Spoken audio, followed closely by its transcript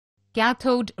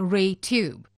Cathode ray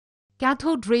tube.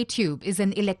 Cathode ray tube is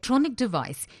an electronic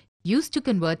device used to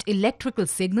convert electrical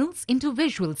signals into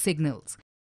visual signals.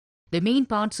 The main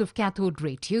parts of cathode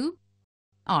ray tube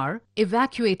are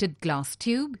evacuated glass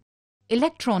tube,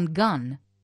 electron gun,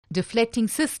 deflecting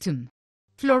system,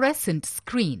 fluorescent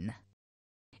screen.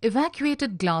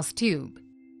 Evacuated glass tube.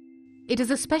 It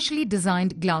is a specially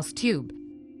designed glass tube,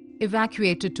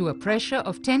 evacuated to a pressure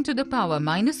of 10 to the power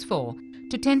 -4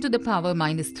 to 10 to the power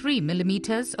 -3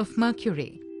 millimeters of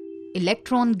mercury.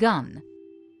 Electron gun.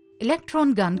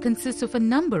 Electron gun consists of a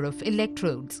number of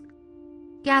electrodes.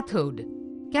 Cathode.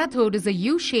 Cathode is a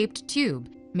U-shaped tube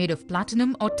made of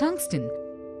platinum or tungsten,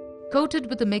 coated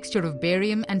with a mixture of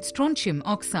barium and strontium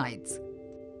oxides.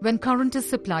 When current is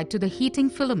supplied to the heating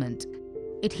filament,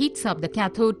 it heats up the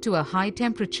cathode to a high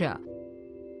temperature,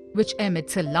 which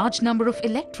emits a large number of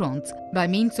electrons by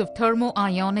means of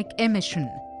thermo-ionic emission,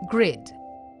 grid.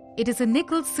 It is a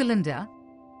nickel cylinder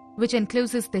which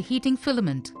encloses the heating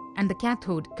filament and the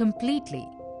cathode completely.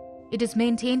 It is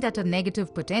maintained at a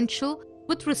negative potential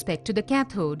with respect to the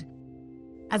cathode.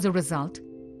 As a result,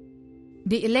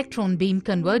 the electron beam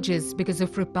converges because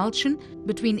of repulsion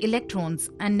between electrons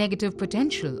and negative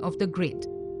potential of the grid.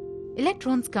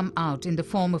 Electrons come out in the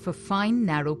form of a fine,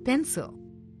 narrow pencil.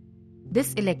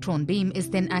 This electron beam is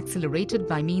then accelerated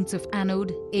by means of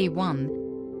anode A1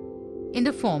 in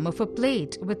the form of a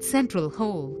plate with central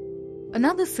hole.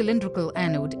 Another cylindrical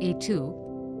anode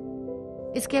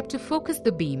A2 is kept to focus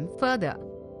the beam further.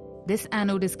 This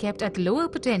anode is kept at lower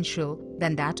potential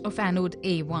than that of anode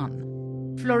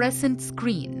A1. Fluorescent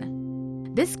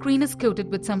screen. This screen is coated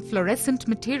with some fluorescent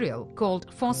material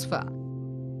called phosphor,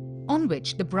 on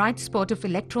which the bright spot of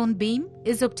electron beam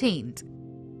is obtained.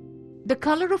 The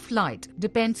color of light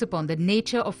depends upon the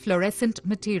nature of fluorescent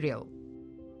material.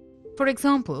 For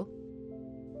example,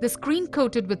 the screen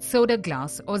coated with soda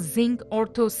glass or zinc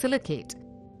orthosilicate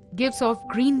gives off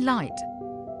green light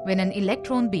when an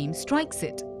electron beam strikes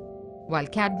it, while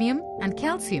cadmium and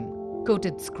calcium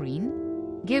coated screen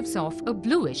gives off a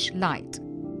bluish light.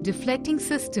 Deflecting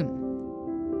system.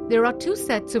 There are two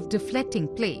sets of deflecting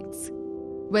plates.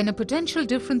 When a potential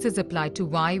difference is applied to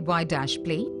Y dash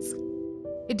plates,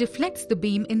 it deflects the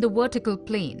beam in the vertical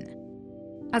plane.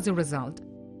 As a result,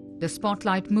 the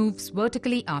spotlight moves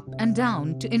vertically up and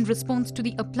down in response to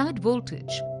the applied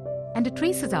voltage, and it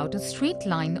traces out a straight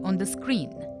line on the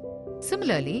screen.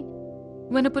 Similarly,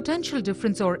 when a potential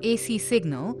difference or AC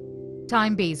signal,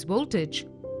 time-based voltage,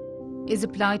 is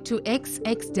applied to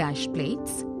XX dash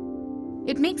plates,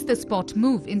 it makes the spot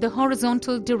move in the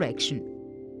horizontal direction.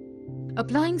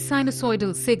 Applying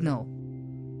sinusoidal signal,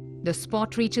 the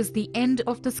spot reaches the end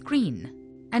of the screen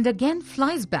and again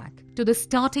flies back to the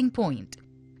starting point,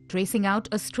 tracing out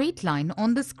a straight line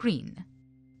on the screen.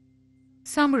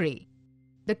 Summary.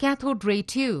 The cathode ray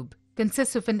tube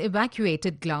consists of an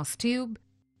evacuated glass tube,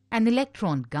 an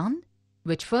electron gun,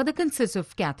 which further consists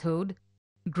of cathode,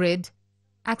 grid,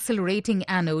 accelerating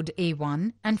anode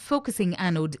A1 and focusing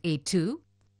anode A2,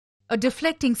 a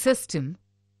deflecting system,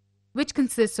 which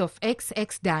consists of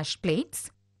XX dash plates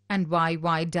and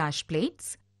YY dash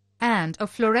plates, and a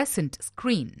fluorescent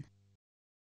screen.